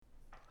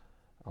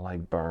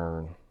like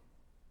Burn.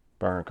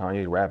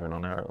 Kanye rapping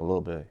on there a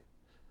little bit.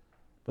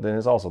 But then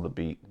there's also the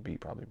beat. The beat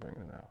probably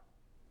bringing it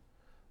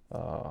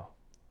out.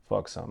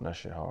 Fuck Something, that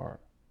shit hard.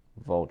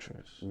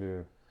 Vultures.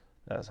 Yeah.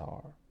 That's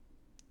hard.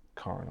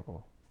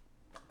 Carnival.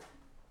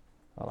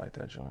 I like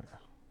that joint.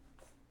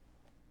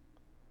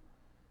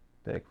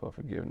 Beg for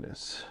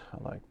Forgiveness.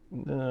 I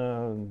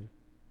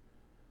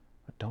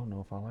don't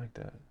know if I like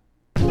that.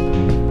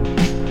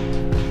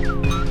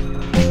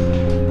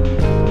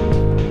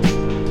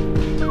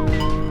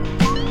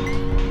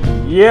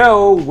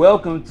 Yo,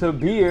 welcome to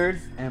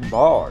Beards and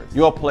Bars.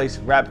 Your place,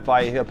 rapid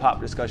fire hip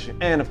hop discussion,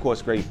 and of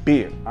course, great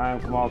beer. I am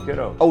Kamal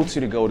Kiddo. O to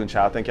the Golden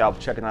Child. Thank y'all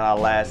for checking out our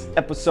last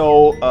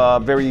episode.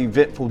 Very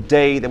eventful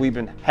day that we've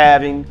been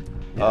having.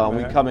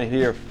 We coming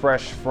here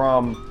fresh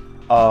from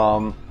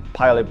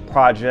Pilot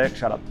Project.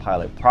 Shout out to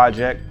Pilot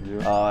Project.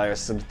 Yeah. There's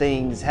some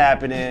things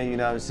happening, you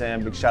know what I'm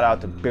saying? Big shout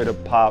out to Bitter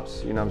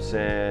Pops, you know what I'm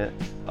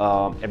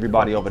saying?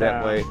 Everybody over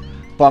that way.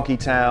 Funky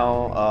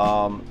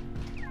Town.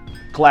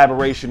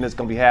 Collaboration that's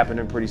gonna be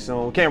happening pretty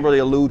soon. Can't really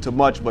allude to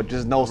much, but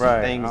just know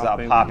some things are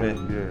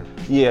popping.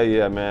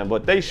 Yeah, man.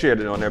 But they shared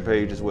it on their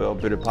page as well,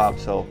 Bitter Pop.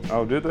 So.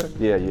 Oh, did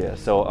they? Yeah.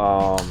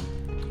 So,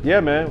 yeah,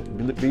 man.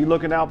 Be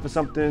looking out for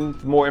something,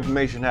 for more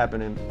information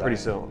happening pretty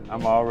soon.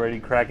 I'm already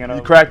cracking open.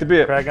 You cracked a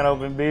bit. Cracking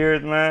open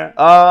beers, man.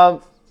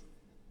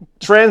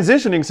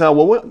 Transitioning, son.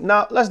 Well,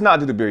 now let's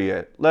not do the beer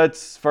yet.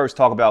 Let's first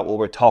talk about what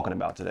we're talking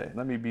about today.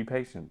 Let me be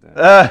patient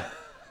then.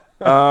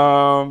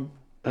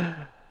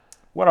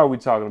 What are we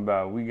talking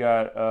about? We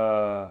got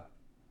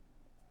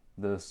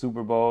the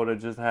Super Bowl that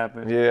just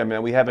happened. Yeah,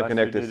 man. We haven't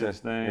connected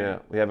since. Yeah,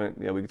 we haven't.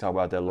 Yeah, we can talk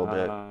about that a little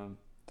bit.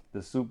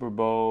 The Super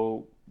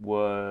Bowl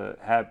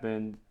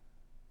happened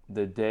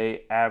the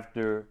day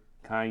after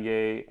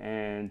Kanye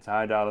and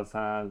Ty Dolla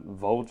 $ign's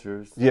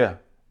Vultures. Yeah.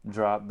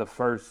 Dropped the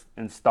first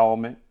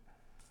installment.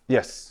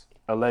 Yes.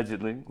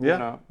 Allegedly. Yeah. You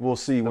know, we'll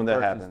see when that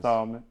happens.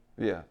 Installment.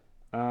 Yeah.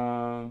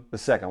 The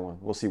second one.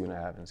 We'll see when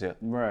that happens. Yeah.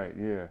 Right.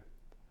 Yeah.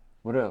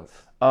 What else?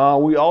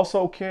 We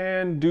also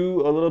can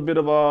do a little bit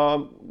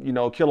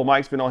of Killer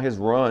Mike's been on his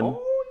run.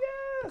 Oh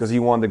yes. Because he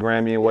won the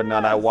Grammy and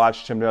whatnot. Yes. I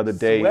watched him the other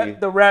day. Swept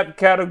the rap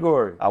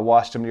category. I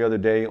watched him the other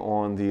day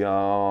on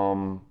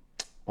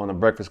the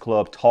Breakfast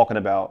Club talking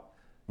about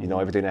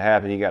everything that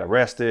happened. He got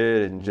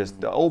arrested and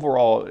just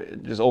overall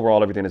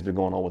everything that's been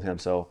going on with him.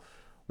 So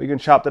we can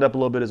chop that up a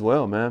little bit as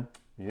well, man.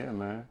 Yeah,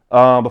 man.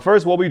 But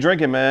first, what we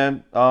drinking,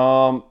 man?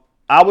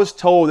 I was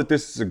told that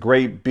this is a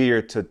great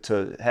beer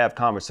to have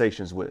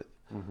conversations with.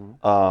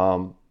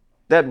 Mm-hmm.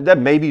 That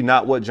may be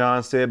not what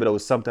John said, but it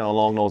was something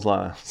along those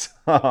lines.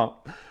 But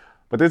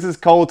this is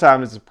Cold Time.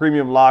 This is a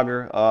premium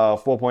lager,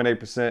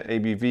 4.8%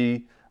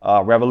 ABV,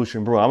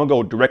 Revolution Brewing. I'm gonna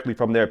go directly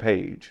from their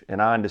page,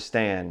 and I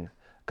understand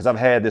because I've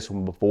had this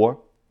one before.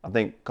 I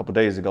think a couple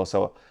days ago.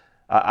 So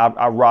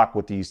I rock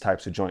with these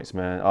types of joints,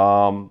 man.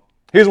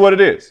 Here's what it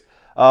is.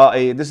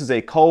 This is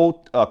a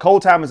Cold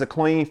Time is a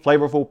clean,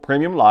 flavorful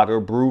premium lager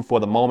brewed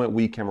for the moment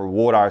we can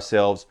reward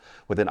ourselves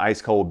with an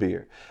ice cold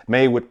beer.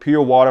 Made with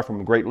pure water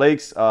from Great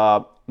Lakes,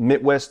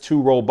 Midwest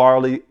 2-row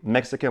barley,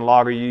 Mexican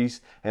lager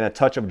yeast, and a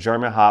touch of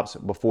German hops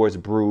before it's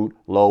brewed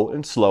low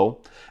and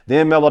slow.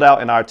 Then mellowed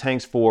out in our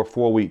tanks for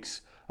 4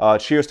 weeks.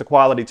 Cheers to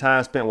quality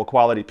time spent with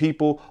quality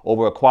people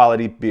over a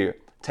quality beer.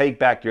 Take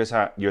back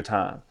your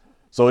time.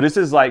 So this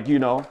is like,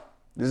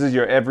 this is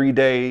your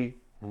everyday.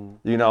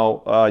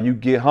 You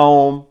get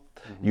home,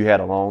 you had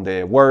a long day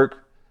at work,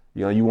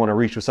 you want to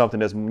reach for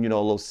something that's, a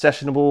little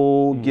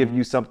sessionable, give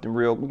you something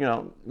real,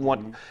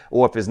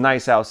 or if it's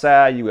nice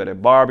outside, you at a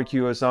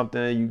barbecue or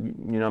something,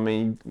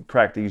 you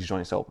crack these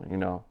joints open,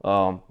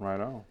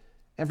 Right on.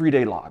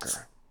 Everyday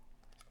lager.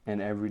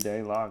 An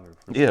everyday lager.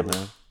 Yeah,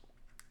 man.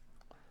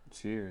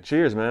 Cheers.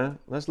 Cheers, man.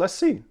 Let's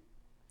see.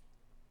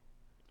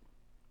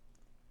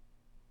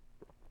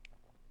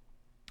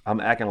 I'm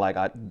acting like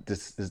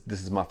this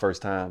is my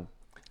first time.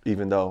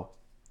 Even though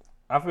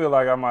I feel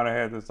like I might have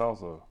had this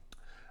also.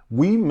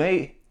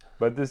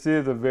 But this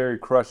is a very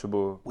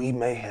crushable. We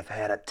may have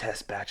had a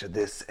test batch of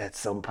this at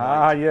some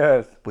point.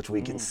 Yes. Which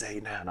we can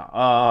say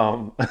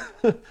now.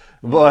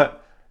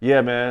 But yeah,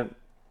 man,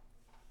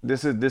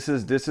 this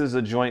is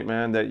a joint,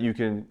 man, that you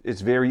can. It's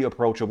very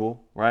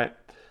approachable, right?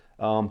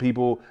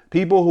 People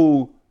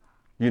who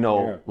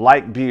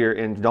like beer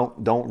and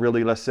don't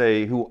really, let's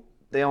say, who.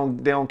 They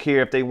don't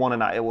care if they want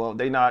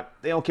they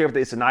don't care if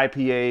it's an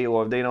IPA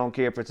or if they don't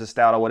care if it's a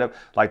stout or whatever.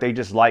 Like they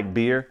just like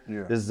beer.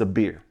 Yeah. This is a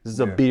beer. This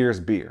is a beer's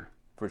beer.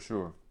 For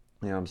sure.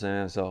 You know what I'm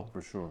saying? So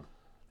for sure.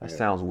 That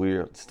sounds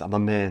weird. I'm a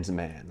man's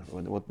man.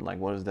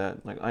 What is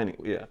that? Like anyway,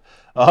 yeah.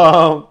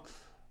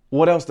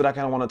 What else did I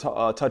kind of want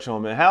to touch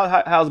on, man?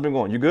 How's it been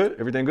going? You good?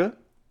 Everything good?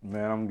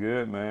 Man, I'm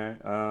good, man.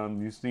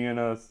 You seeing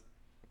us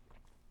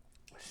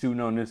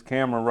shooting on this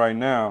camera right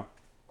now.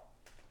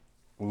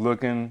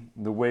 Looking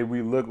the way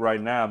we look right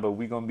now, but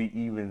we're going to be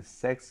even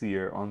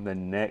sexier on the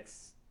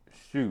next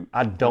shoot.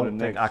 I don't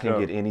think I can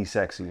get any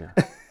sexier.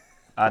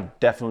 I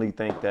definitely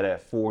think that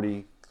at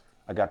 40,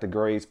 I got the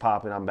grades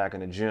popping. I'm back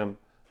in the gym.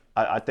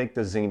 I think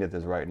the zenith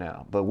is right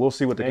now, but we'll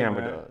see what the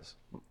camera man. does.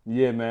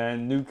 Yeah,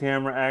 man. New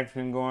camera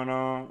action going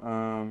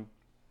on.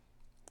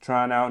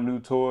 Trying out new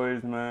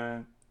toys,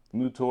 man.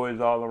 New toys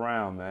all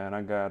around, man.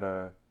 I got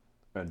a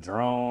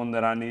drone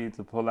that I need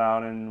to pull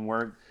out and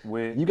work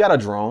with. You got a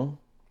drone?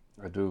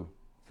 I do.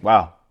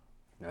 Wow,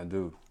 I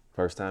do.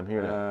 first time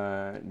hearing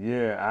that.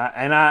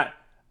 Yeah.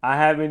 I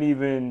haven't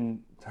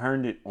even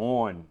turned it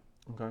on.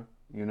 Okay.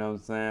 You know what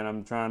I'm saying?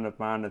 I'm trying to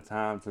find the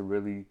time to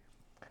really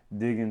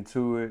dig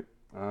into it.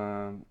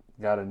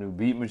 Got a new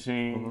beat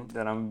machine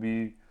that I'm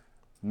gonna be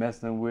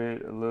messing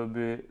with a little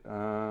bit.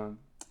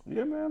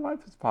 Yeah, man, life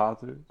is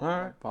positive. All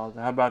right.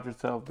 Positive. How about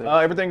yourself, Dave?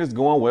 Everything is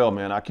going well,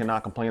 man. I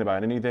cannot complain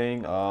about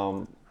anything.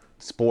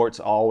 Sports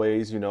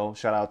always,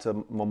 shout out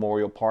to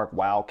Memorial Park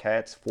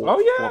Wildcats,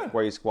 fourth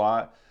grade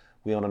squad.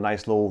 We on a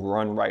nice little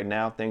run right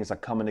now. Things are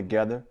coming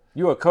together.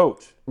 You a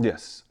coach?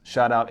 Yes.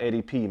 Shout out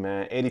Eddie P,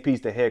 man. Eddie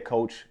P's the head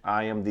coach.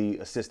 I am the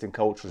assistant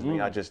coach, which means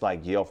I just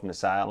yell from the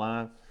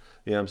sideline.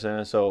 You know what I'm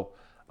saying? So,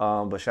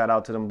 but shout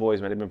out to them boys,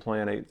 man. They've been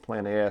playing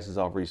their asses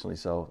off recently.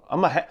 So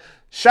I'm a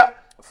shout.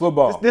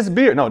 Football. This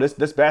beer. No,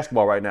 this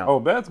basketball right now. Oh,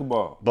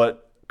 basketball.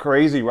 But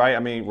crazy, right? I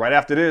mean, right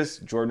after this,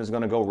 Jordan is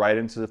going to go right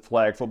into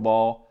flag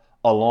football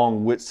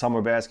along with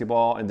summer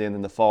basketball, and then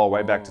in the fall,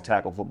 right back to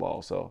tackle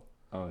football. So,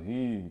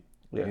 he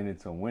in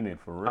it to win it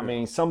for real. I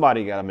mean,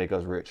 somebody got to make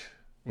us rich.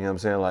 You know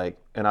what I'm saying?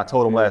 And I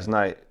told him last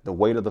night, the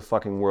weight of the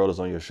fucking world is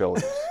on your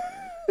shoulders.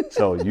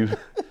 So I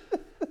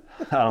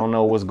don't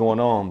know what's going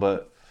on,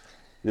 but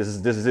this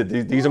is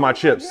it. These are my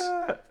chips.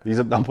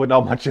 I'm putting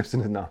all my chips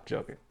in this. No, I'm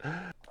joking.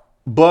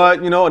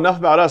 But enough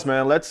about us,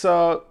 man. Let's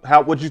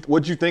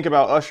what'd you think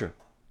about Usher?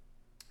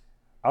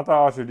 I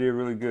thought Usher did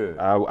really good.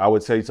 I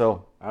would say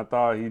so. I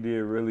thought he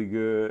did really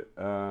good.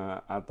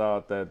 I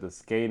thought that the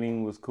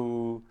skating was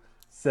cool.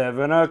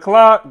 7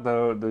 o'clock,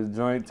 the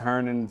joint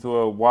turned into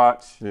a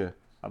watch. Yeah.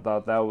 I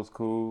thought that was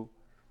cool.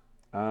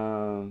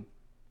 I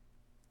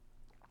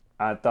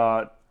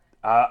thought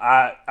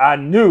I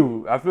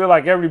knew. I feel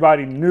like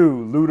everybody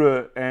knew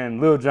Luda and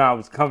Lil Jon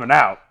was coming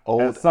out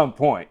at some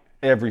point.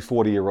 Every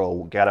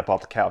 40-year-old got up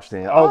off the couch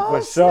then. Oh,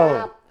 for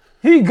sure.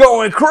 He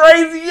going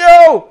crazy,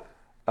 yo.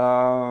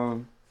 I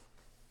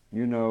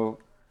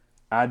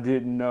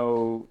didn't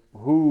know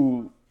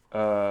who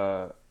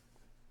Jermaine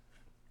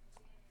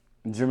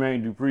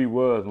Dupri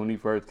was when he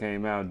first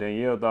came out.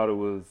 Danielle thought it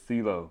was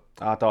CeeLo.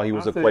 I thought he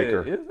was a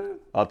Quaker. Is it?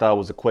 I thought it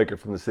was a Quaker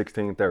from the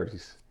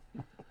 1630s.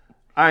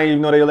 I didn't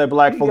even know they let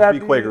black folks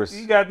be Quakers.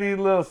 He got these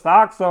little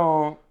socks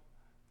on,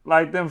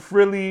 like them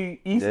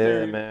frilly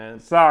Easter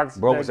socks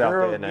Bro that was out there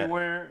girls in be that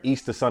wearing.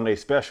 Easter Sunday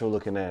special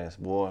looking ass,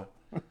 boy.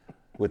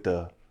 With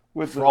the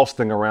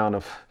frosting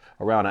around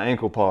the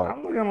ankle part.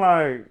 I'm looking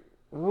like,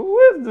 who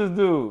is this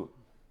dude?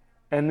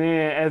 And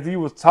then as he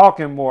was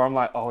talking more, I'm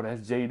like, oh,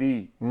 that's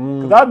JD.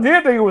 Because I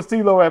did think it was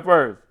CeeLo at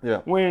first.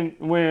 Yeah.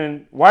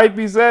 When White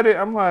B said it,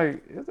 I'm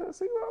like, is that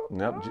CeeLo?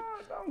 Yep.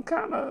 I'm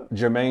kind of.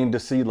 Jermaine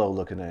DeCeelo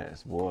looking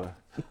ass, boy.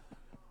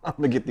 I'm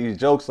going to get these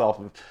jokes off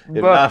if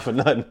not for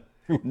nothing.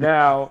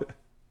 Now,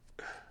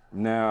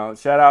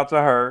 shout out to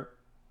her.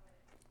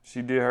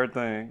 She did her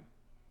thing.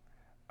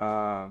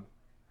 I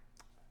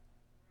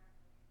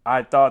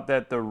thought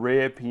that the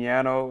red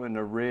piano and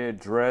the red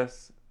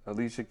dress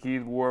Alicia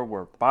Keys wore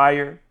were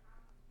fire,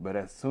 but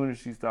as soon as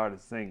she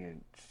started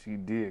singing, she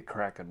did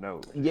crack a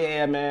note.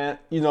 Yeah, man.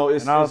 I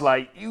was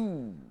like,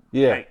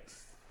 thanks.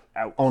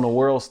 Ouch. On the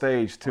world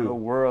stage too. On the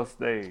world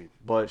stage.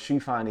 But she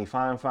fine in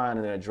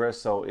that dress,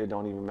 so it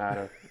don't even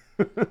matter.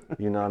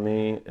 You know what I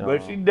mean?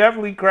 But she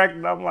definitely cracked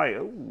it. I'm like,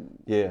 ooh.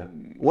 Yeah.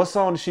 What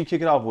song did she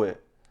kick it off with?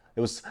 It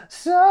was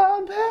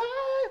Some People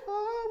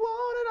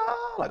Want It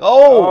All. Like,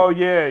 oh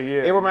yeah.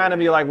 It reminded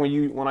me like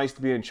when I used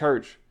to be in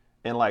church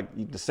and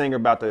like the singer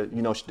about the,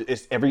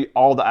 it's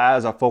all the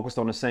eyes are focused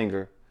on the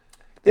singer.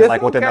 And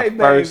like within the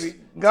first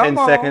 10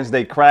 seconds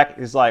they crack.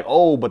 It's like,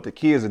 but the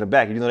kids in the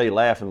back, they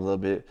laughing a little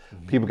bit.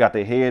 Mm-hmm. People got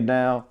their head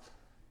down.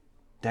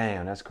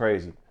 Damn, that's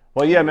crazy.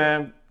 Well, yeah,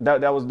 man,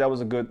 that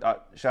was a good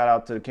shout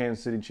out to the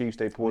Kansas City Chiefs.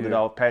 They pulled it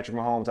off. Patrick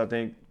Mahomes, I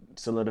think,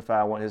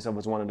 solidified himself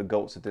as one of the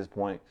GOATs at this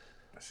point.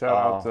 Shout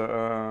out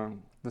to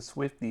the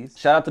Swifties.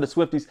 Shout out to the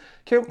Swifties.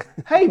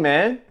 Hey,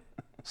 man,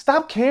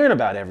 stop caring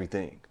about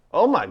everything.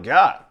 Oh my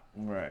God,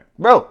 right,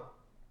 bro.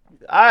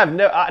 I have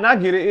never, and I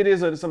get it. It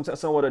is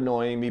somewhat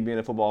annoying me being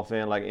a football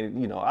fan,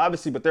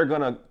 obviously, but they're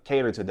gonna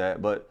cater to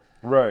that. But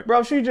right,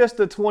 bro, she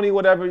just a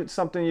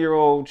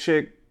 20-whatever-something-year-old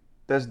chick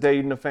that's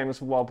dating a famous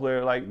football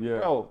player. Like,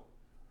 bro,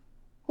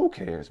 who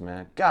cares,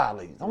 man?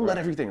 Golly, don't let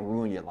everything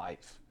ruin your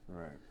life.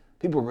 Right.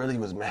 People really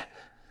was mad.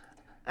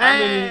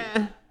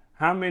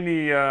 How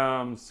many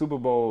Super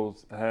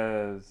Bowls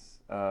has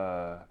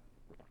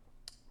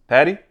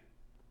Patty?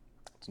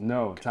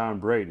 No, Tom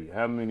Brady.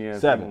 How many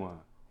has 7. he won?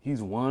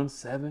 He's won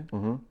 7?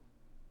 Mm-hmm.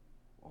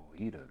 Oh,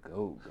 he the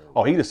GOAT.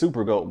 Oh, he the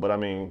super GOAT, but I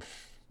mean,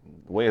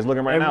 the way it's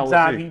looking right now. Every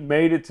time he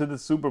made it to the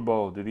Super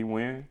Bowl, did he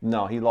win?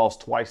 No, he lost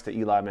twice to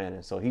Eli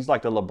Manning. So he's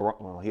like the LeBron.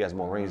 Well, he has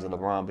more rings than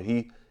LeBron, but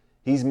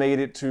he's made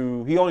it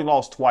to. He only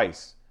lost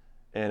twice,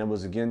 and it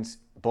was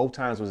both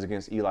times was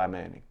against Eli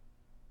Manning.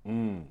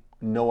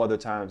 no other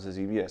times has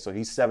he. Yeah, so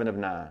he's 7 of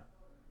 9.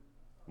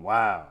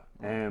 Wow.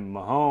 And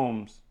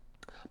Mahomes,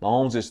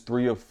 Mahomes is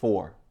 3 of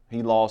 4.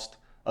 He lost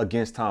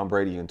against Tom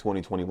Brady in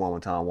 2021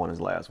 when Tom won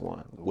his last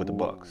one with the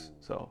Bucks.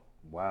 So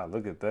wow,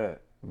 look at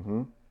that.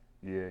 Mm-hmm.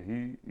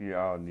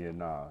 Yeah,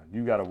 nah.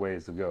 You got a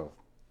ways to go.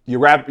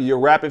 your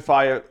rapid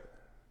fire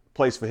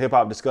place for hip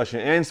hop discussion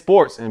and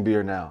sports and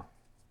beer now.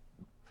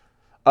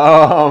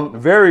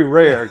 Very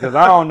rare because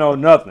I don't know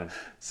nothing.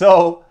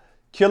 So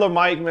Killer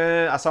Mike,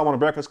 man, I saw him on the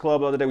Breakfast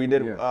Club the other day. We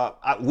did. Yeah.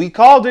 We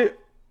called it.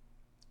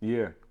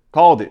 Yeah.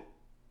 Called it.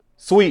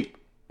 Sweep.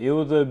 It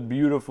was a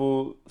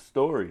beautiful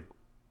story.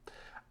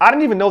 I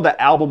didn't even know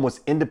the album was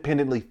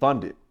independently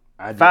funded.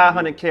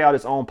 $500K out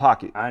of his own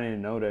pocket. I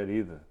didn't know that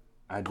either.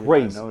 I did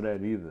Crazy. not know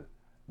that either.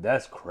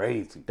 That's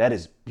crazy. That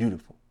is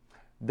beautiful.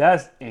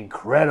 That's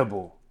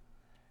incredible.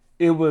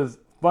 It was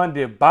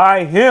funded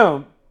by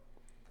him,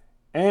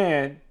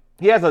 and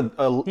He has a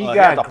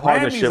got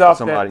partnership Grammys with off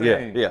somebody. that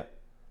thing.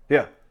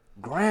 Yeah.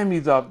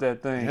 Grammys off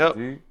that thing. Yep.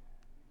 G.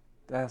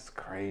 That's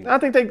crazy. I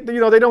think they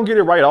don't get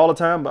it right all the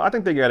time, but I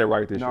think they got it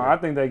right this No, year. I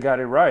think they got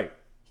it right.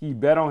 He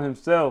bet on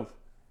himself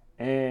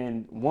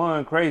and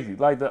won crazy.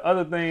 Like the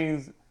other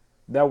things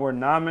that were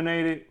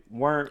nominated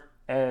weren't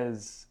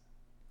as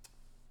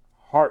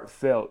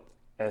heartfelt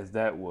as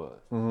that was.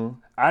 Mm-hmm.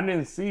 I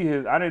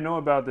didn't know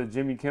about the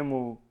Jimmy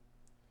Kimmel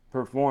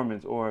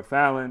performance or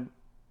Fallon.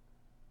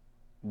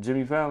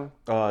 Jimmy Fallon?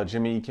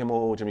 Jimmy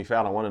Kimmel, Jimmy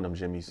Fallon, one of them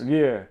Jimmys.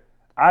 Yeah.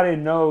 I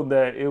didn't know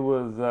that it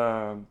was,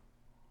 I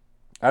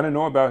didn't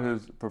know about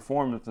his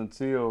performance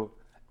until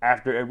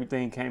after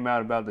everything came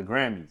out about the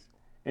Grammys.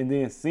 And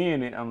then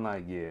seeing it, I'm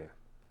like, yeah.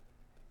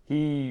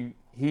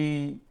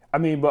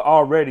 But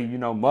already,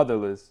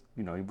 Motherless,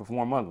 he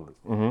performed Motherless.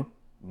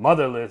 Mm-hmm.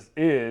 Motherless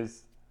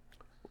is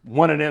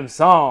one of them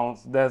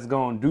songs that's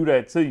going to do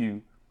that to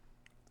you.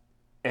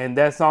 And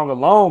that song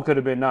alone could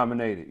have been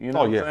nominated. You know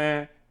what I'm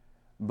saying?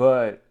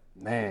 But,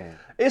 man.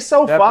 It's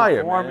so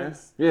fire, man.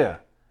 Yeah.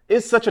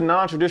 It's such a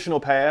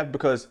non-traditional path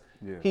because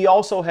he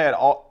also had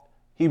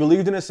he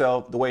believed in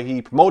himself, the way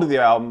he promoted the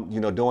album,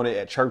 doing it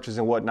at churches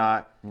and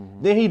whatnot.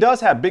 Mm-hmm. Then he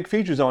does have big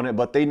features on it,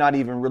 but they not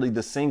even really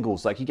the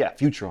singles. Like he got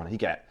Future on it. He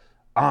got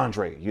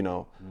Andre,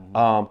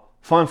 Mm-hmm.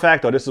 Fun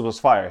fact though, this was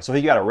fire. So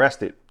he got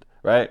arrested,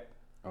 right?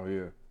 Oh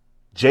yeah.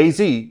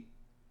 Jay-Z.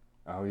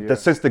 Oh yeah.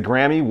 Since the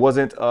Grammy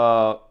wasn't,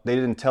 they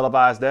didn't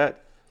televise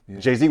that. Yeah.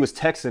 Jay-Z was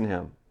texting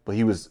him, but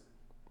he was,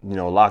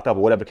 locked up or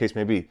whatever the case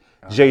may be.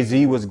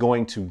 Jay-Z was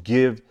going to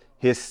give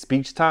his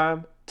speech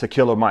time to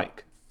Killer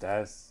Mike.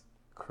 That's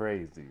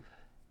crazy.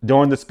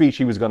 During the speech,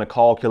 he was going to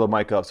call Killer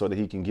Mike up so that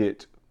he can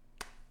get.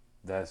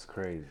 That's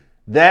crazy.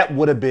 That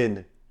would have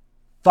been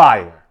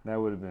fire. That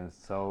would have been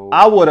so.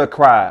 I would have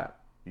cried.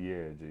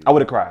 Yeah, G. I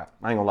would have cried.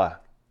 I ain't gonna lie.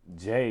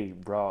 Jay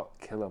brought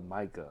Killer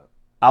Mike up.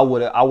 I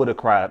would have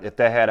cried if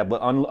that had.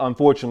 But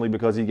unfortunately,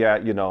 because he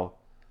got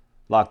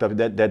locked up,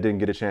 that didn't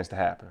get a chance to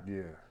happen.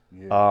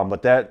 Yeah.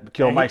 But that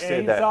Killer Mike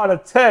said that. He saw the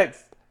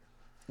text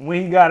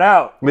when he got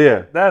out.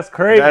 Yeah. That's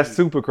crazy. That's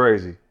super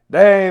crazy.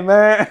 Dang,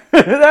 man.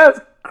 That's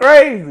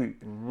crazy.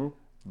 Mm-hmm.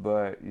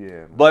 But yeah.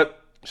 Man.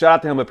 But shout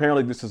out to him.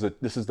 Apparently, this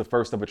is the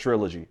first of a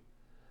trilogy.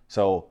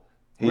 So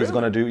he's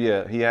gonna do.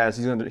 Yeah, he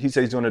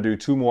said he's gonna do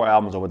 2 more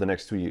albums over the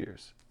next 2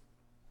 years.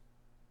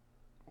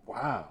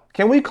 Wow.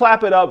 Can we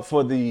clap it up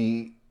for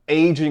the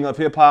aging of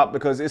hip hop?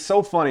 Because it's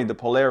so funny, the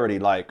polarity.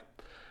 Like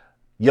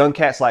young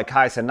cats like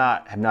Kai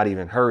Cenat have not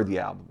even heard the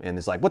album, and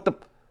it's like, what the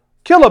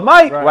Killer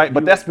Mike, right?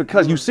 But that's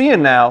because you see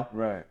him now.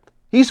 Right.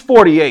 He's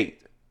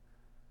 48.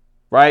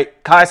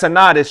 Right. Kai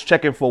Cenat is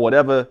checking for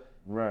whatever.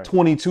 Right.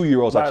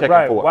 22-year-olds are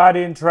checking for. Why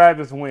didn't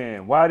Travis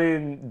win? Why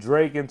didn't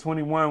Drake and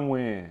 21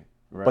 win?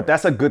 Right. But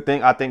that's a good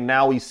thing. I think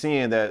now we're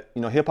seeing that,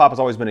 hip hop has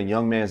always been a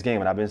young man's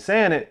game. And I've been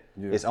saying it.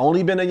 Yeah. It's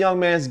only been a young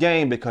man's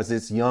game because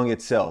it's young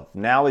itself.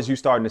 Now as you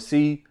starting to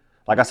see,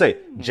 like I say,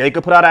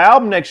 Jacob put out an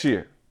album next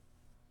year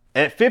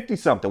at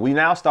 50-something. We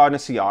now starting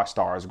to see our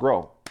stars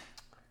grow.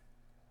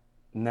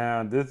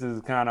 Now, this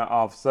is kind of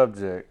off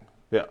subject.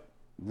 Yeah.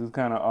 This is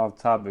kind of off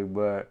topic,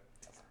 but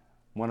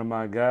one of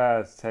my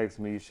guys texted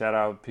me, shout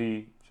out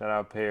P, shout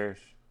out Parrish.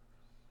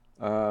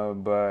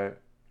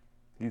 But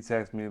he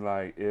texted me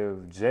like,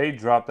 if Jay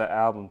dropped the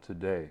album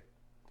today,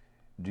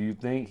 do you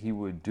think he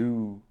would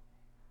do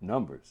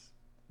numbers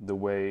the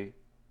way,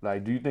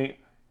 like, do you think,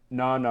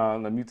 no,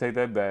 let me take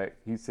that back.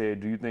 He said,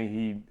 do you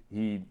think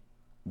he'd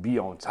be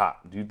on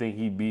top? Do you think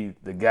he'd be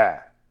the guy?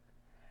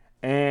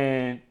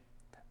 And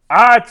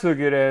I took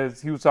it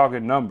as he was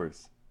talking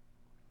numbers.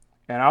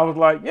 And I was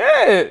like,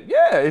 yeah,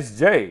 it's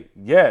Jay.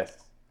 Yes.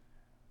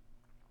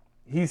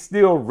 He's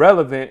still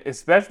relevant,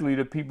 especially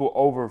to people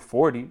over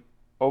 40,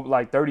 over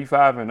like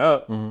 35 and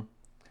up. Mm-hmm.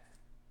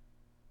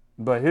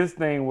 But his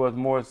thing was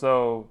more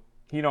so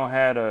he don't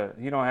had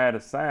a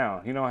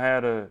sound. He don't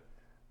had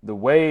the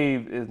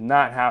wave is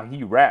not how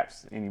he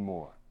raps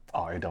anymore.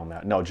 Oh, it don't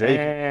matter. No, Jay.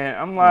 And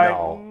I'm like,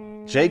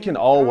 no. Jay can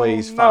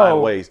always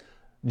find ways.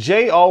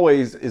 Jay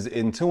always is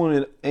in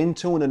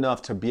tune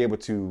enough to be able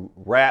to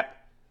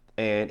rap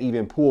and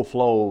even pull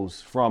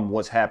flows from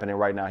what's happening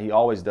right now. He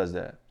always does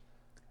that.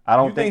 I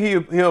don't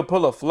You think he'll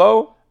pull a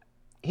flow?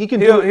 he can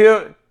do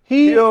it.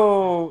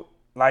 He'll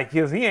like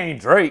he ain't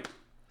Drake.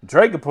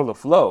 Drake can pull a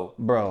flow,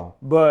 Bro.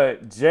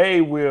 but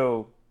Jay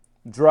will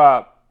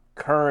drop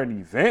current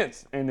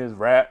events in his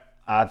rap.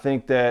 I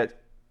think that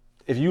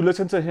if you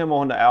listen to him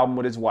on the album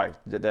with his wife,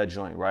 that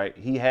joint, right?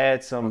 He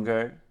had some.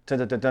 Okay.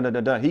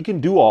 He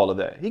can do all of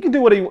that. He can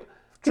do what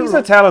he's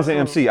a talented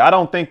MC. I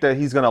don't think that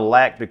he's gonna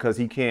lack because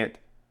he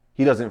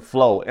doesn't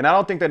flow. And I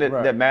don't think that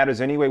that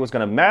matters anyway. What's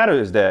gonna matter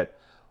is that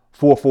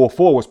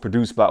 444 was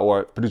produced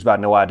by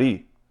No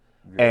ID.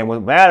 Yeah. And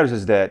what matters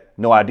is that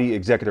No ID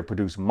executive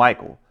produced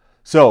Michael.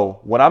 So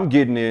what I'm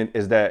getting in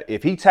is that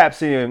if he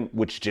taps in,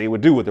 which Jay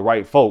would do with the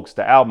right folks,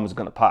 the album is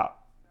gonna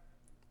pop.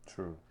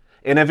 True.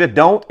 And if it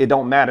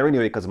don't matter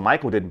anyway, because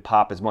Michael didn't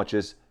pop as much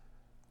as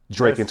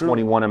Drake and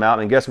 21 him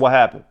out. And guess what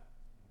happened?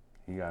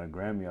 He got a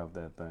Grammy off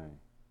that thing.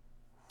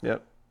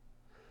 Yep.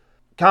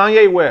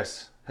 Kanye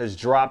West has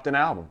dropped an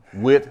album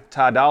with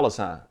Ty Dolla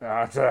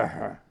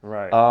 $ign.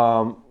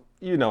 Right.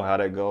 You know how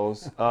that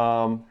goes.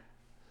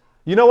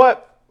 You know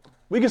what?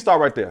 We can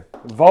start right there.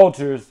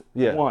 Vultures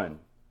won.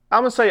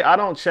 I'm gonna say I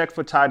don't check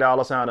for Ty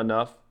Dolla $ign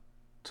enough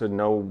to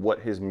know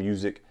what his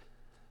music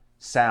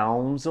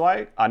sounds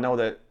like. I know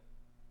that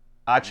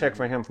I check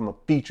for him from a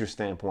feature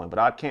standpoint, but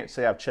I can't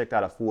say I've checked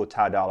out a full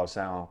Ty Dolla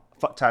 $ign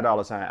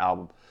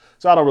album.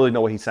 So I don't really know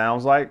what he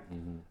sounds like.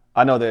 Mm-hmm.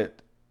 I know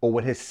that, or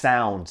what his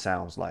sound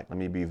sounds like. Let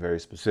me be very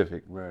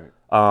specific. Right.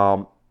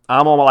 I'm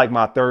on like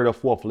my third or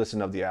fourth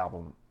listen of the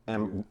album,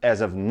 and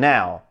as of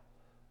now,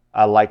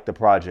 I like the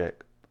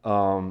project.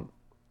 Kanye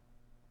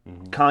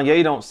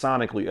don't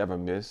sonically ever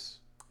miss.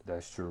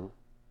 That's true.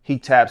 He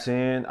taps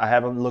in. I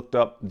haven't looked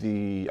up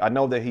I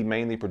know that he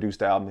mainly produced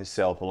the album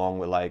himself along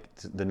with like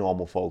the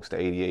normal folks,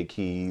 the 88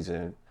 Keys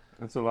and.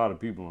 That's a lot of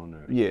people on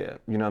there. Yeah,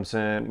 you know what I'm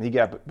saying?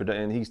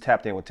 And he's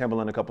tapped in with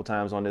Timbaland a couple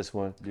times on this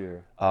one. Yeah.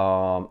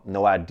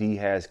 No ID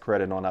has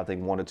credit on I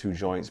think 1 or 2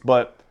 joints.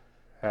 But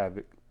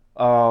Havoc.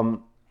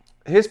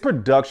 His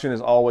production is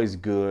always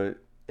good.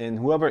 And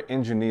whoever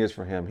engineers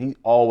for him, he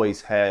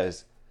always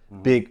has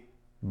big,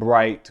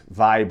 bright,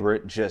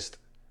 vibrant, just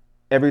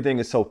everything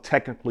is so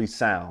technically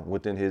sound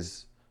within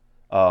his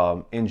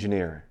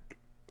engineering.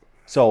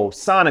 So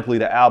sonically,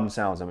 the album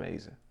sounds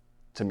amazing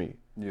to me.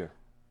 Yeah.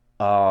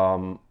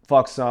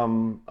 Fuck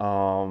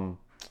Some,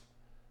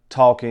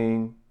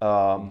 Talking,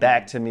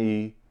 Back to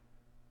Me.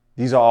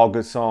 These are all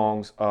good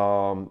songs.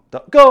 Go,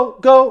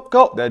 Go,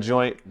 Go, that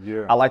joint.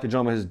 Yeah. I like the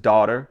joint with his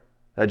daughter.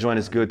 That joint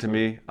is good to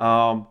me.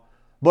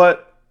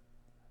 But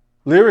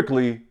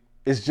lyrically,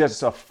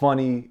 it's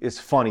funny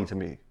to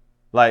me.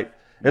 Like,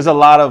 there's a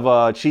lot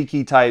of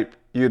cheeky type,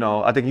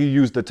 I think you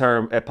used the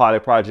term at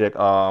Pilot Project,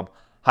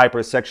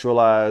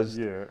 hypersexualized.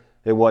 Yeah.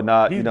 And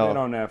whatnot. He's been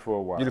on that for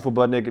a while. Beautiful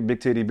butt naked, big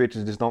titty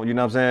bitches just don't, you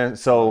know what I'm saying?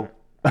 So,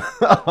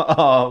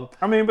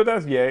 I mean, but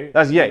that's Ye.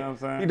 That's Ye. You know what I'm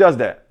saying? He does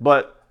that.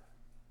 But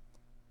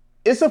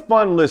it's a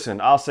fun listen.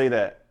 I'll say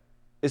that.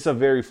 It's a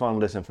very fun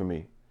listen for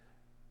me.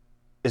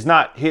 It's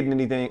not hitting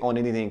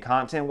anything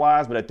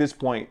content-wise, but at this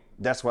point,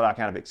 that's what I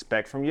kind of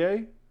expect from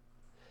Ye.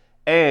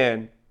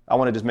 And I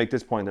want to just make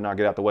this point, then I'll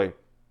get out the way.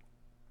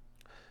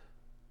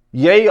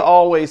 Ye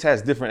always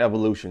has different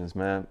evolutions,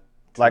 man.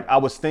 Like, I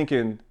was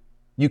thinking...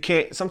 You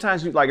can't,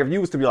 sometimes if you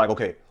was to be like,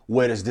 okay,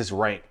 where does this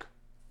rank?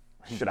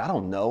 Shit, I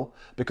don't know.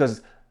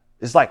 Because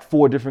it's like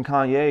 4 different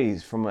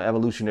Kanyes from an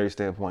evolutionary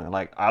standpoint.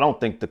 Like, I don't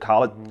think the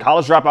college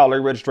dropout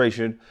late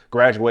registration,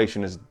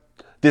 graduation is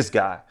this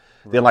guy.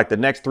 Right. Then like the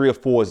next 3 or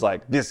 4 is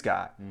like this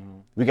guy. Mm-hmm.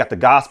 We got the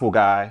gospel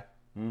guy.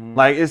 Mm-hmm.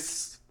 Like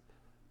he's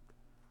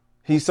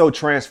so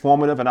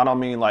transformative. And I don't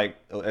mean like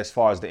as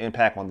far as the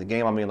impact on the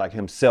game, I mean like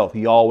himself.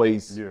 He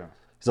always... Yeah.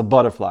 He's a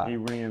butterfly. He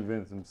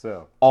reinvents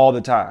himself. All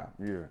the time.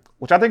 Yeah.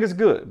 Which I think is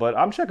good, but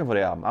I'm checking for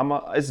the album. I'm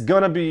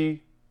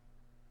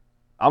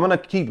gonna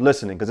keep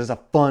listening because it's a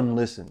fun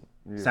listen.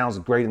 Yeah. Sounds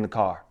great in the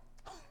car.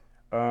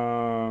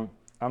 I'm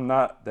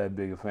not that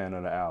big a fan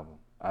of the album.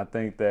 I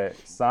think that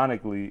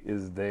sonically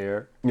is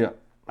there. Yeah.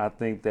 I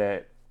think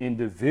that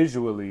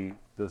individually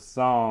the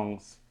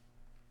songs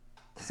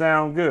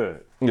sound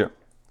good. Yeah.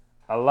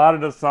 A lot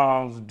of the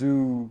songs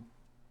do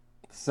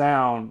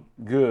sound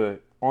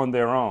good on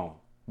their own.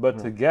 But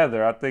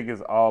together, I think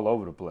it's all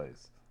over the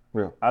place.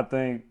 Yeah. I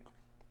think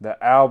the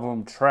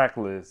album track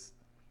list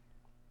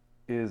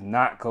is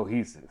not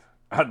cohesive.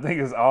 I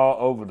think it's all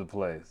over the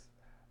place.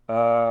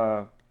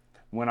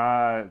 When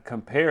I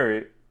compare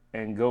it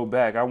and go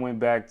back, I went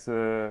back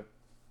to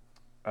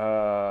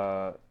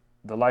The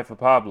Life of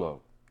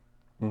Pablo.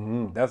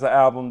 Mm-hmm. That's an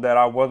album that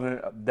I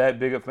wasn't that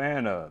big a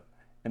fan of.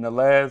 In the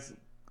last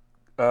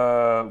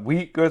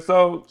week or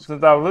so,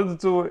 since I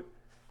listened to it,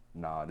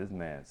 nah, this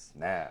man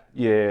snapped.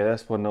 Yeah,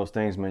 that's one of those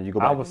things, man. You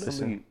go back and listen.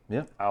 Asleep.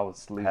 Yeah. I was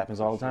asleep.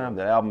 Happens all the time.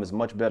 The album is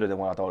much better than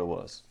what I thought it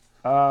was.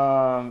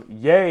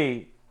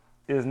 Ye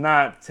is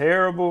not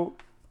terrible.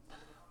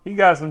 He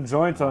got some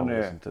joints on there.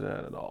 I don't listen to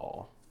that at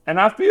all. And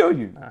I feel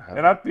you.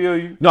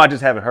 No, I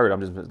just haven't heard.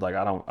 I'm just like,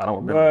 I don't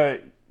remember.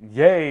 But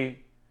Ye,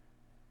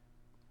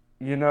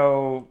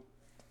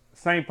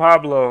 St.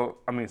 Pablo,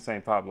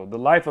 The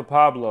Life of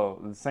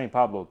Pablo, the St.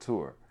 Pablo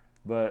tour.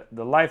 But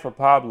The Life of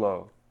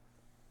Pablo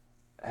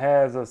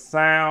has a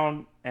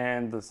sound,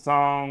 and the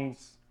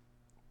songs,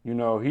 you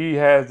know, he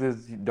has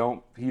this he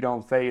don't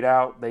fade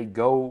out. They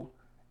go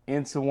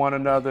into one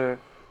another.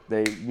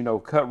 They, you know,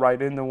 cut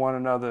right into one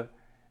another,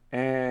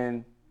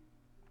 and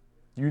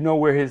you know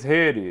where his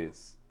head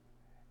is,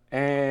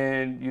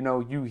 and you know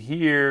you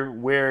hear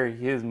where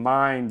his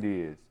mind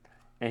is,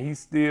 and he's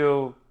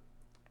still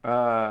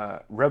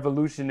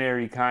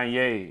revolutionary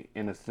Kanye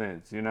in a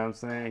sense. You know what I'm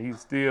saying? He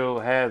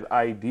still has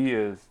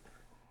ideas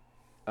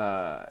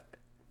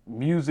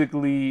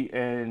musically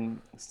and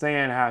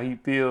saying how he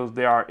feels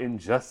there are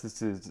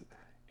injustices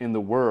in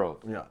the world.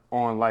 Yeah.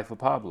 On Life of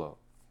Pablo.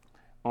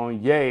 On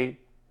Ye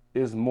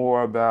is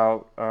more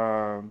about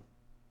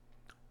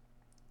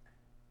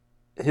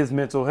his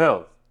mental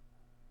health,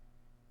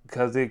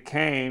 because it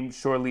came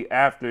shortly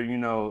after, you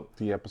know,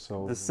 The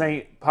episode. the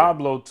Saint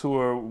Pablo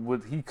tour.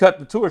 He cut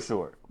the tour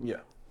short. Yeah.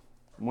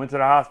 Went to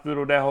the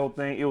hospital, that whole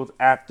thing. It was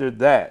after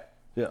that.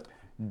 Yeah.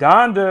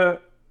 Donda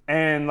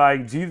and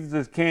like Jesus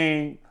is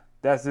King,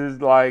 that's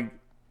his, like,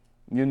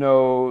 you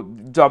know,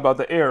 talk about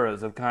the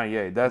eras of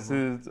Kanye. That's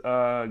his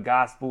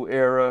gospel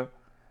era.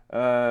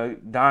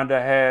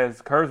 Donda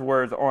has curse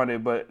words on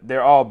it, but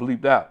they're all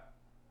bleeped out.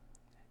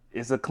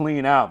 It's a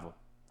clean album.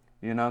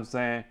 You know what I'm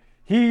saying?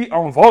 He,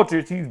 on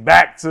Vultures, he's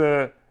back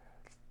to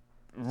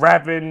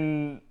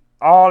rapping,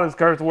 all his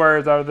curse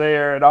words are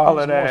there and all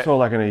of that. Also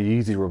like in a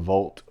Yeezy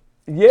Revolt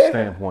Yeah.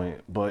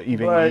 standpoint, but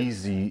even But-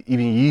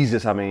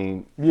 Yeezus, I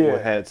mean, Yeah.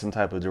 had some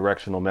type of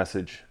directional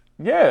message.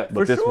 Yeah, But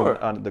for this sure.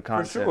 one, the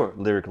concept sure.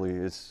 lyrically,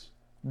 is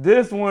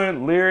This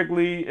one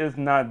lyrically is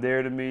not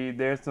there to me.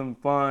 There's some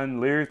fun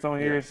lyrics on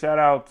here. Yeah. Shout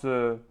out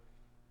to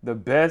the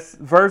best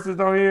verses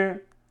on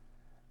here.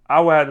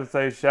 I would have to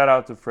say shout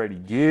out to Freddie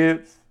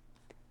Gibbs.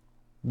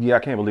 yeah. I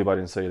can't believe I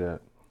didn't say that.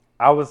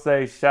 I would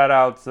say shout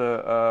out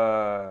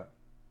to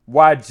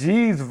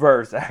YG's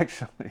verse,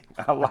 actually.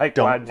 I like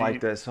Don't YG.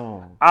 like that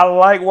song. I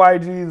like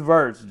YG's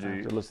verse,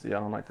 G. Listen, I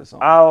don't like that song.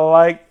 I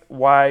like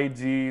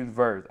YG's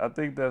verse. I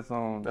think that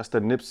song. That's the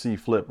Nipsey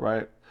flip,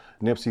 right?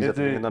 Nipsey's Is at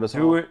the it beginning of the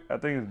song. Do It? I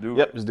think it's Do It.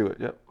 Yep, just do it.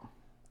 Yep.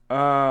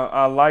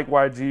 I like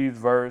YG's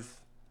verse.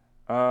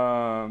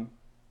 I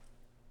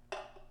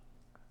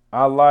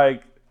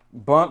like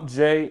Bump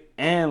J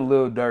and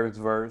Lil Durk's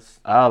verse.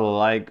 I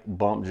like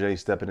Bump J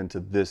stepping into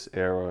this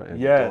era. And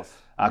Yes,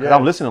 Because yes.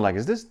 I'm listening like,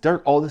 is this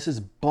Dirk? Oh, this is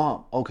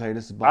Bump. Okay,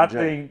 this is Bump I J.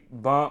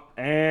 think Bump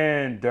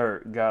and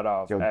Dirk got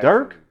off. Yo, actually.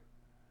 Dirk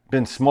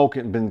been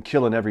smoking, been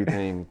killing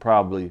everything,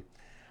 probably.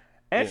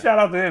 And shout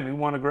out to him. He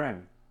won a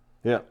Grammy.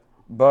 Yeah.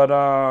 But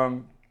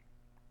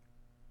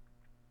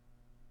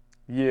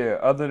yeah.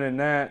 Other than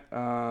that,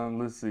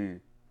 let's see.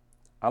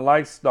 I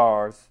like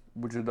Stars,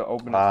 which is the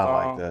opening I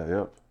song. like that.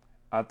 Yep.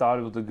 I thought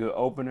it was a good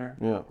opener.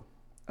 Yeah.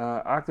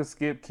 I could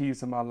skip Keys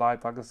to My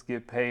Life. I could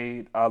skip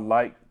Paid. I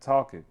like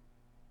Talking.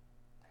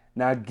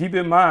 Now, keep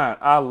in mind,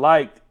 I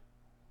like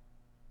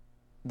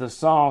the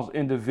songs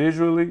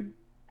individually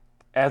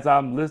as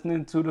I'm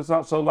listening to the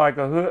song. So, like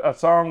a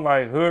song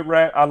like Hood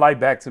Rat, I like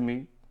Back to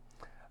Me.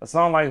 A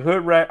song like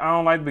Hood Rat, I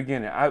don't like the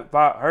beginning. If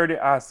I heard it,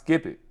 I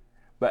skip it.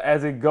 But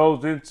as it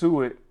goes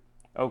into it,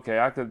 okay,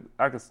 I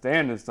could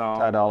stand this song.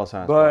 Ty Dolla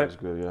 $ign's But- part is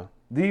good. Yeah.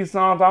 These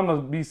songs I'm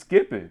gonna be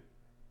skipping.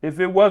 If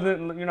it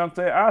wasn't, you know what I'm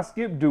saying, I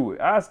skip Do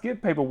It. I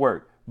skip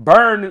Paperwork.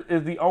 Burn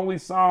is the only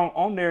song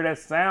on there that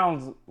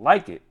sounds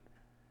like it.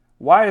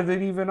 Why is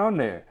it even on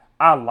there?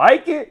 I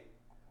like it,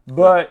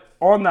 but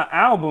on the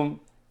album,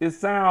 it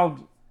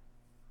sounds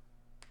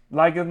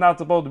like it's not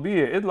supposed to be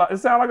it. It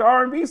sounds like an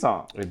R&B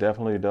song. It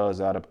definitely does.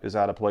 It's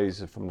out of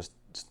place from the.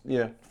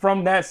 Yeah.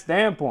 From that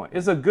standpoint,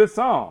 it's a good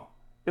song.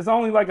 It's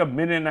only like a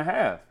minute and a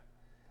half.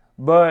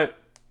 But,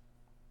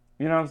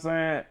 you know what I'm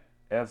saying?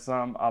 F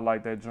some, I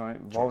like that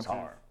joint.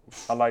 Vulture,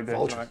 I like that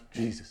Vulture, joint.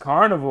 Jesus.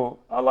 Carnival,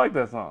 I like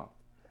that song.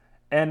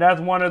 And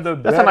that's one of the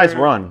That's a nice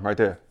run right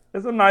there.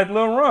 It's a nice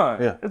little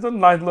run. Yeah. It's a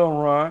nice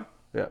little run.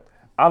 Yeah.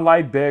 I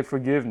like Beg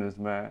Forgiveness,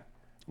 man.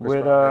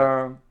 With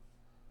Brown,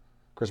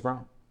 Chris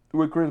Brown.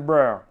 with Chris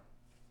Brown.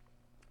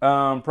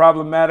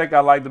 Problematic, I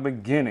like the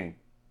beginning.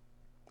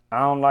 I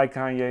don't like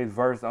Kanye's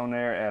verse on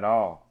there at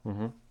all.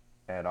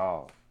 At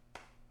all.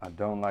 I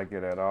don't like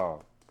it at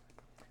all.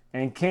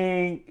 And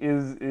King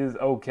is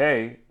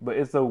okay, but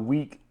it's a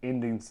weak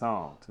ending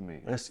song to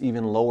me. That's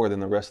even lower than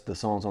the rest of the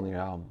songs on the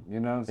album. You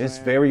know what I'm saying? It's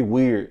very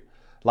weird.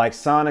 Like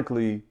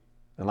sonically,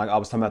 and like I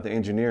was talking about the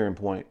engineering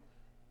point,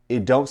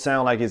 it don't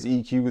sound like it's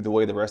EQ the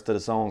way the rest of the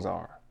songs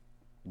are.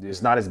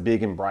 It's not as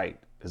big and bright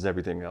as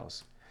everything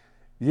else.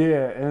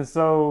 Yeah, and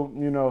so,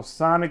 you know,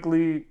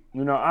 sonically,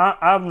 you know,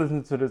 I've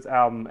listened to this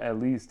album at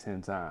least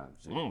 10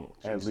 times.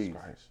 At Jesus least.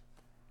 Christ.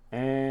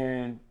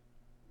 And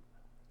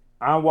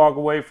I walk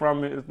away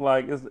from it, it's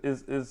like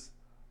it's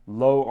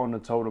low on the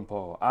totem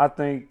pole. I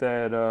think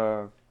that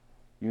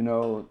you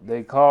know,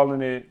 he's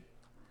calling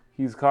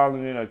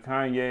it a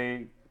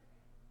Kanye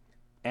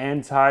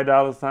and Ty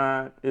Dolla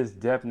 $ign. It's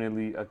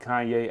definitely a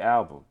Kanye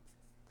album.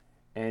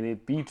 And it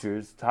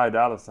features Ty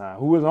Dolla $ign,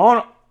 who is on,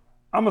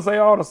 I'm gonna say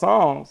all the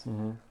songs,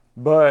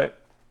 but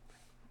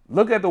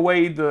look at the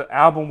way the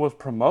album was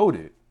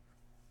promoted.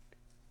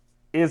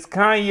 It's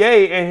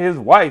Kanye and his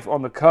wife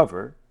on the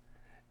cover.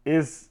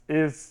 It's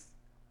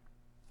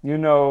you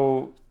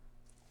know,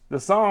 the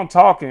song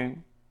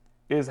Talking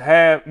is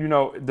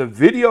the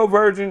video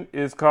version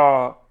is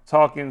called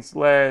Talking /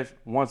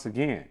 Once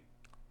Again.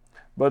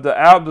 But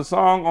the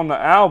song on the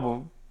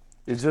album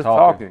is just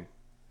talking.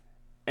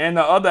 And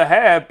the other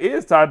half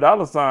is Ty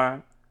Dolla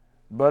 $ign,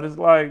 but it's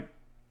like,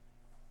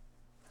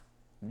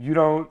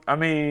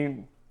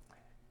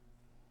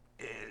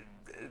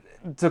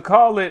 to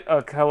call it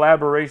a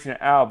collaboration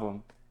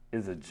album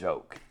is a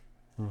joke.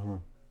 Mm-hmm.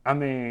 I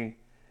mean,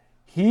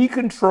 he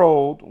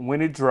controlled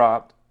when it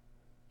dropped.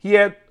 He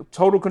had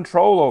total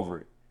control over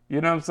it.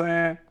 You know what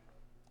I'm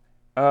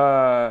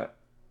saying?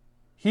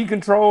 He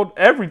controlled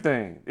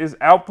everything. His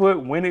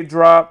output when it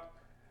dropped,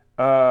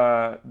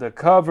 the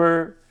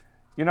cover.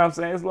 You know what I'm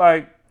saying? It's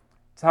like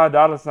Ty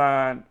Dolla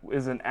 $ign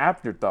is an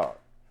afterthought.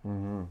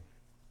 Mm-hmm.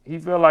 He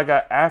felt like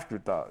an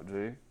afterthought,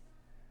 G.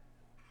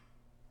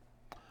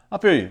 I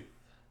feel you.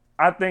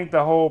 I think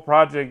the whole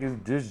project is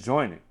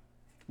disjointed.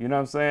 You know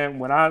what I'm saying?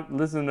 When I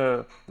listen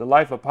to The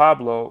Life of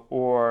Pablo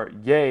or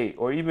Ye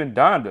or even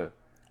Donda,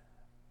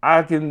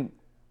 I can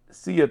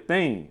see a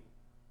theme.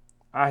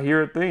 I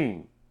hear a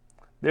theme.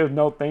 There's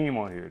no theme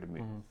on here to me.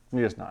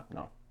 Mm-hmm. It's not,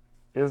 no.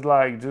 It's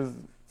like just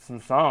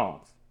some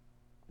songs.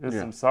 There's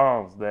some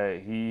songs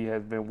that he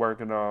has been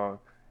working on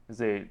and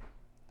said,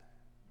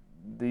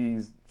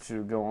 these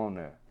should go on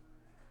there.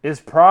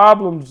 It's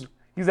problems.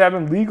 He's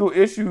having legal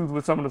issues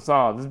with some of the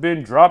songs. It's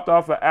been dropped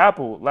off of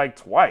Apple like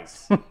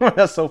twice.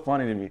 That's so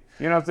funny to me.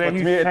 You know what I'm saying?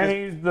 He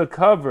changed the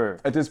cover.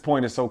 At this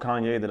point, it's so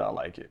Kanye that I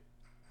like it.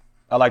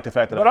 I like the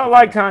fact that. But I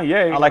like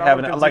Kanye. I like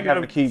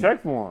having to keep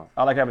check for him.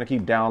 I like having to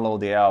keep download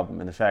the album,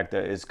 and the fact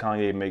that it's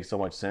Kanye makes so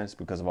much sense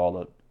because of all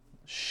the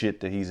shit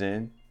that he's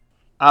in.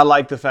 I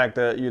like the fact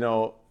that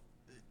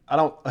I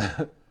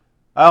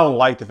don't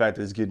like the fact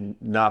that it's getting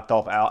knocked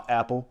off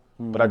Apple.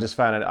 But I just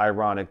find it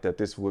ironic that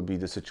this would be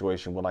the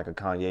situation with like a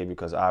Kanye,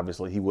 because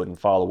obviously he wouldn't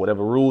follow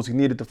whatever rules he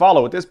needed to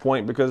follow at this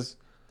point, because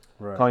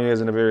Kanye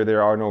is in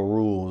there are no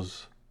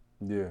rules.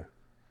 Yeah.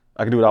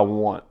 I can do what I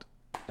want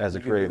as a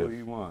creative. Do what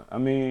you want. I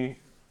mean,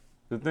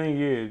 the thing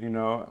is,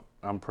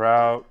 I'm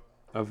proud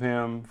of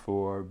him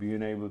for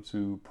being able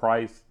to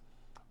price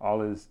all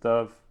his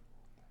stuff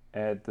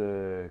at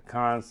the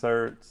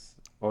concerts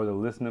or the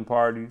listening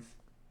parties.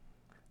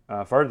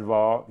 First of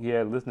all, he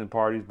had listening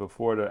parties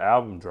before the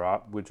album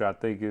dropped, which I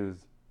think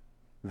is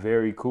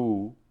very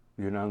cool.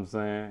 You know what I'm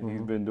saying? Mm-hmm.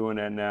 He's been doing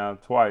that now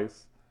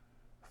twice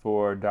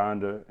for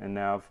Donda and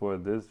now for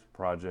this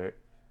project.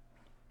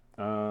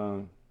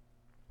 Again,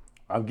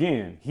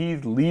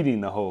 he's leading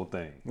the whole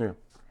thing. Yeah.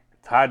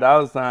 Ty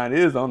Dolla $ign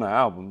is on the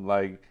album.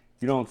 Like,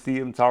 you don't see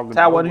him talking.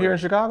 Ty wasn't here in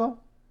Chicago?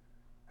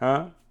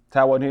 Huh?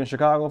 Ty wasn't here in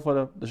Chicago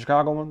for the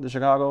Chicago one, the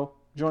Chicago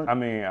joint? I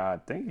mean, I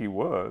think he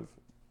was.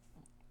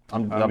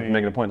 I'm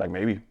making a point, like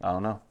maybe. I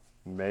don't know.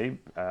 Maybe.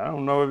 I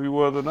don't know if he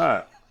was or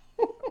not.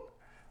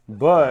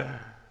 But,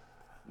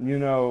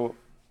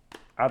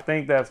 I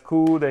think that's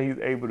cool that he's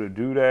able to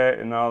do that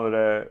and all of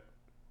that.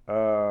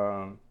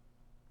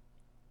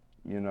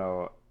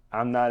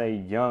 I'm not a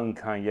young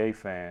Kanye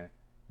fan.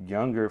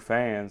 Younger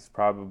fans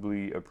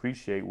probably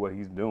appreciate what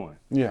he's doing.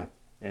 Yeah.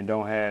 And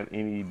don't have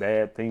any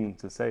bad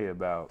things to say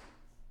about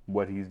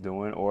what he's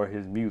doing or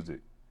his music.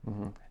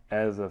 Mm-hmm.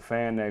 As a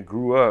fan that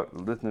grew up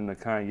listening to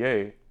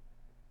Kanye,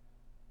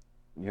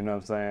 you know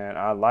what I'm saying?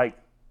 I like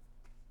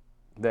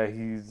that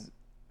he's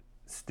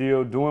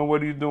still doing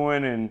what he's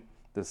doing, and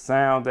the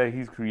sound that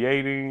he's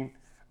creating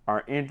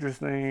are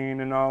interesting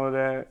and all of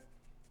that.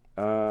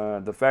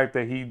 The fact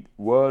that he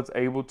was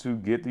able to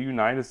get the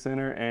United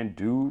Center and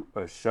do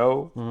a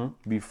show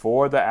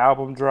before the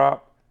album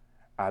dropped,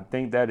 I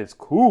think that is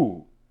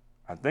cool.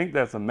 I think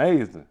that's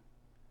amazing.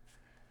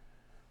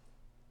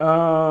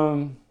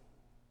 But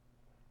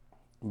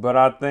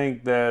I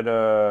think that,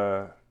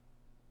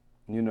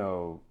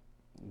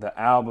 the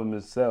album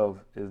itself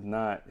is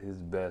not his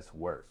best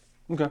work.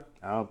 Okay.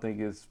 I don't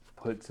think it's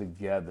put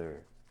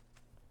together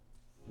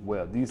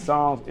well. These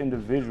songs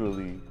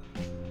individually,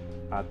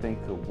 I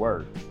think could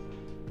work,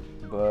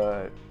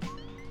 but.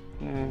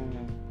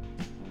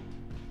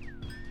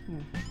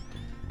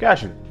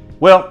 Got you.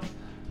 Well,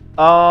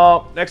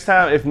 next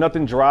time, if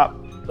nothing dropped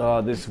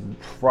this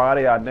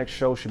Friday, our next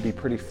show should be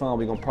pretty fun.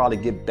 We're gonna probably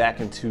get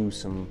back into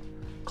some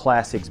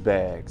classics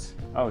bags,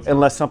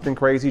 unless something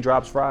crazy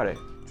drops Friday.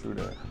 True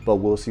that. But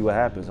we'll see what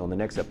happens on the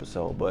next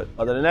episode. But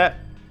other than that,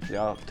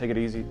 y'all take it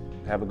easy.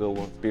 Have a good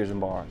one. Beers and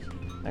bars.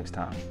 Next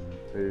time.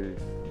 Peace.